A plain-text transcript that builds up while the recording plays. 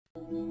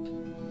This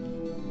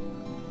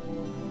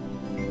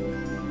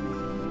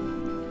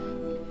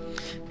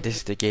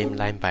is the game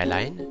line by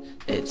line.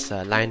 It's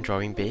a line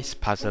drawing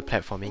based puzzle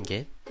platforming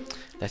game.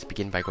 Let's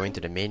begin by going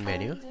to the main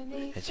menu.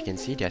 As you can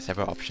see, there are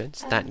several options: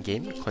 Start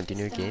Game,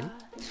 Continue Game,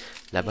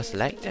 Level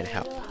Select, and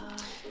Help.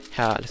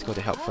 Let's go to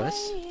Help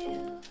first.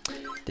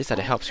 These are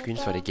the help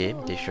screens for the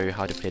game. They show you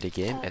how to play the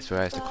game as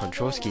well as the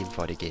control scheme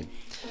for the game.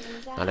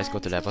 Now let's go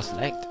to Level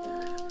Select.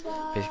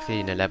 Basically,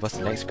 in the Level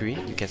Select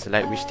screen, you can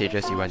select which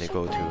stages you want to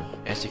go to.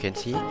 As you can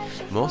see,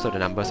 most of the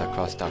numbers are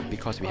crossed out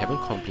because we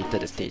haven't completed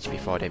the stage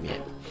before them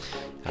yet.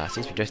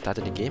 Since we just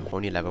started the game,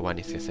 only level 1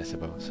 is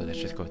accessible, so let's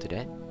just go to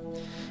that.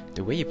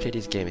 The way you play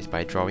this game is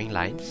by drawing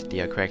lines that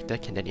your character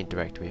can then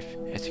interact with.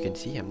 As you can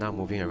see, I'm now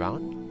moving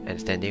around and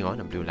standing on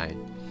a blue line.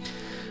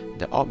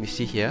 The orb you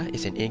see here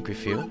is an ink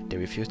refill. The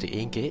refills the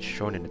ink gauge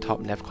shown in the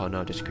top left corner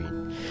of the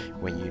screen.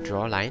 When you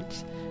draw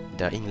lines,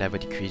 the ink level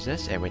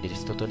decreases, and when it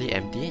is totally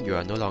empty, you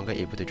are no longer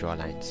able to draw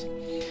lines.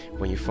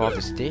 When you fall off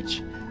the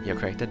stage, your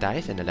character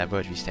dies and the level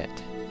is reset.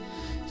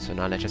 So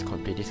now let's just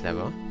complete this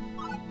level.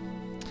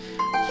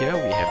 Here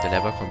we have the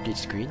level complete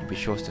screen, which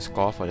shows the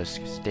score for the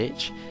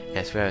stage,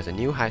 as well as a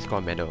new high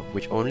score medal,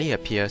 which only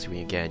appears when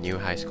you get a new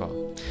high score.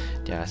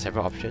 There are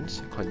several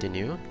options: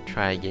 continue,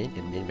 try again,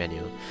 and main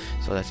menu.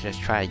 So let's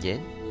just try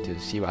again to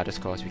see what other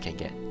scores we can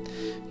get.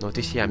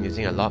 Notice here I'm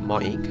using a lot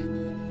more ink,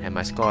 and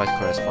my score is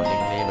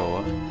correspondingly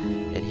lower.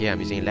 And here I'm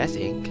using less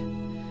ink,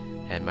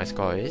 and my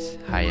score is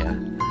higher.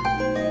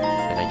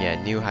 And I get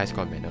a new high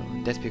score medal.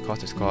 That's because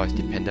the score is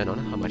dependent on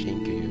how much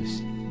ink you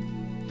use,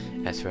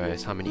 as well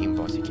as how many ink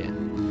balls you get.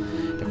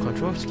 The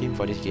control scheme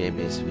for this game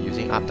is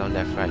using up, down,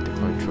 left, right to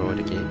control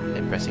the game,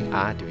 and pressing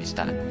R to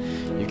restart.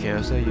 You can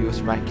also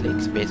use right click,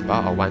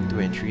 spacebar, or 1, 2,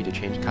 and 3 to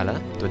change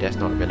color, though that's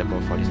not available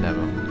for this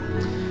level.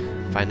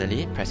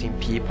 Finally, pressing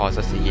P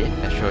pauses the game,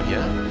 as shown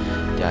here.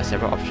 There are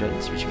several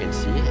options which you can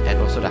see, and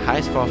also the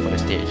high score for the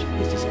stage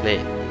is displayed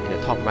in the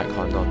top right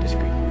corner of the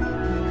screen.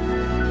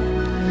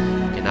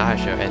 Okay, now I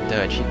shall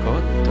enter a cheat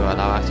code to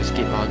allow us to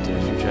skip on to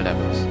the future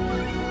levels.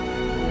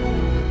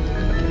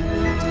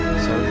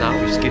 So now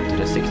we skip to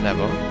the 6th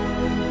level.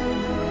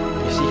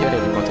 You see here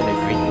that we've gotten a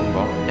green ink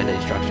ball and the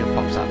instruction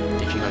pops up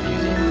teaching how to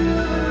use it.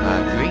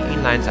 Green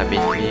ink lines are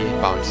basically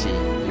bouncy.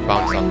 You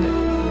bounce off them.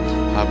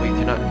 However, you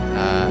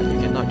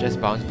cannot just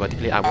bounce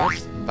vertically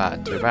upwards,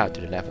 but to the right or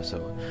to the left also.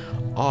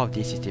 All of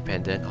this is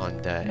dependent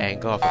on the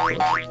angle of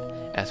approach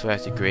as well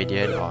as the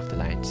gradient of the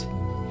lines.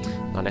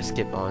 Now let's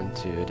skip on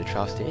to the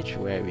 12th stage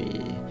where we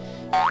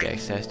get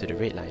access to the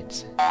red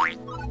lines.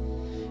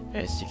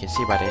 As you can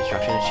see by the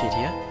instruction sheet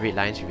here, red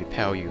lines will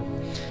repel you,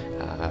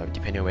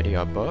 depending on whether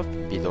you're above,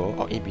 below,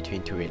 or in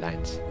between two red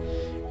lines.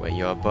 When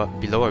you're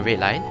below a red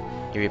line,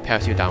 it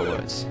repels you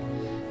downwards.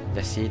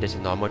 Let's see, there's a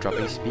normal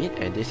dropping speed,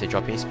 and this is a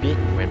dropping speed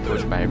when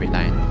approached by a red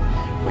line.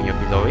 When you're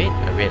below it,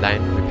 a red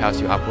line repels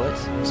you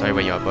upwards. Sorry,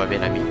 when you're above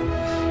it, I mean.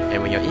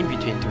 And when you're in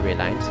between two red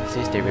lines,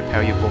 since they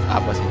repel you both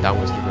upwards and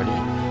downwards equally,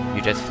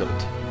 you just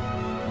float.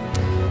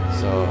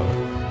 So,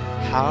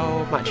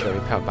 how much you're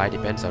repelled by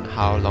depends on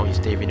how long you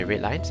stay within the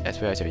red lines,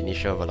 as well as your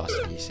initial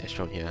velocities, as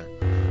shown here.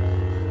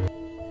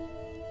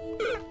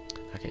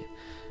 Okay,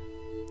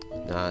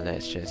 now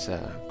let's just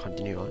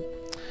continue on.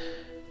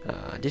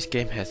 This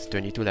game has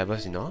 22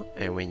 levels in all,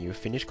 and when you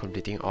finish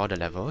completing all the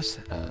levels,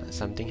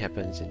 something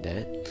happens in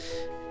that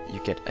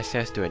you get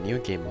access to a new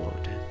game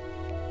mode.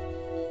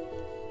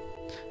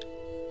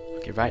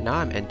 Okay, right now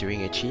I'm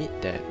entering a cheat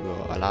that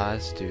will allow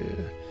us to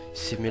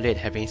simulate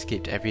having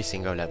skipped every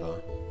single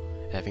level,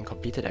 having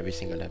completed every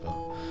single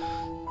level.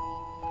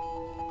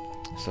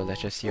 So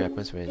let's just see what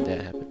happens when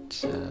that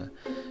happens.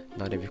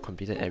 Now that we've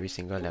completed every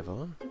single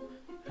level,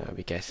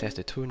 we get access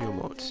to two new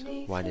modes.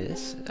 One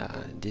is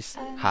this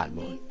hard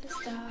mode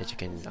that you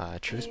can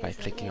choose by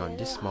clicking on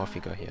this small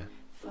figure here.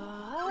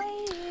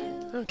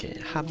 Okay,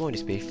 hard mode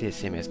is basically the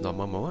same as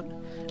normal mode,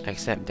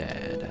 except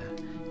that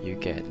you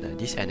get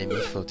these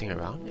enemies floating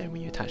around, and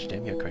when you touch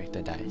them, your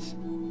character dies.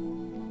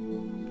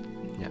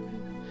 Yeah,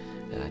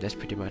 that's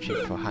pretty much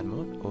it for hard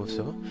mode.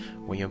 Also,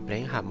 when you're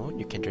playing hard mode,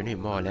 you can generate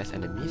more or less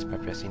enemies by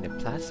pressing the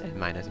plus and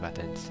minus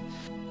buttons.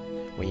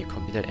 When you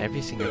completed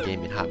every single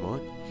game in hard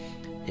mode,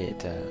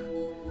 it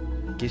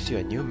gives you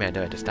a new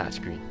medal at the start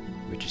screen,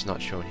 which is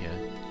not shown here.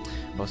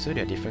 Also,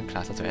 there are different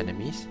classes of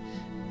enemies: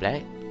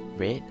 black,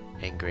 red,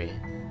 and grey,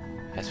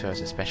 as well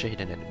as a special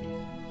hidden enemy.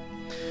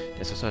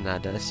 There's also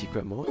another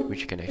secret mode,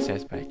 which you can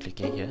access by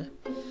clicking here.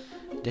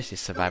 This is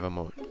survival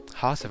mode.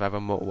 How survival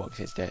mode works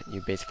is that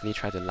you basically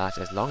try to last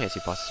as long as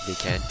you possibly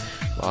can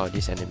while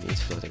these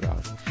enemies float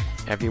around.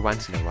 Every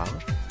once in a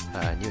while,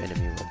 a new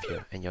enemy will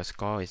appear, and your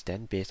score is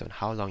then based on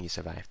how long you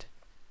survived.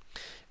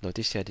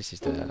 Notice here, this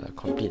is the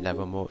complete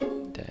level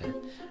mode that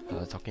I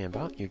was talking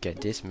about. You get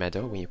this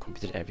medal when you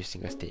completed every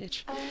single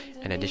stage.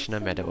 An additional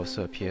medal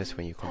also appears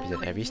when you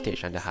completed every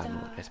stage under hard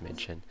mode, as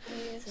mentioned.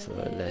 So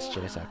let's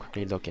just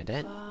quickly look at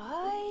that.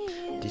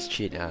 This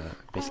cheat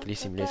basically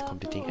simulates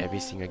completing every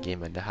single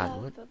game under hard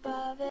mode.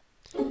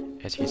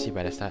 As you can see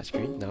by the start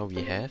screen, now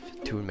we have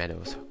two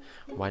medals.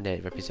 One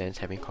that represents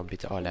having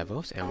completed all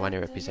levels, and one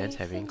that represents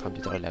having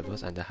completed all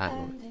levels under hard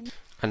mode.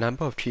 A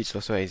number of treats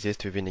also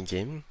exist within the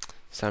game.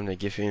 Some that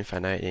give you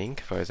infinite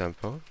ink, for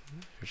example,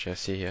 which you'll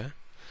see here.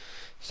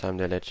 Some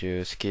that let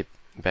you skip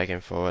back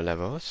and forward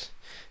levels,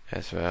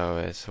 as well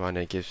as one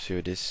that gives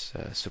you this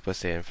Super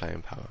Saiyan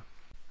flying power.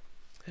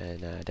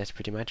 And that's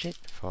pretty much it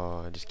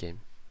for this game.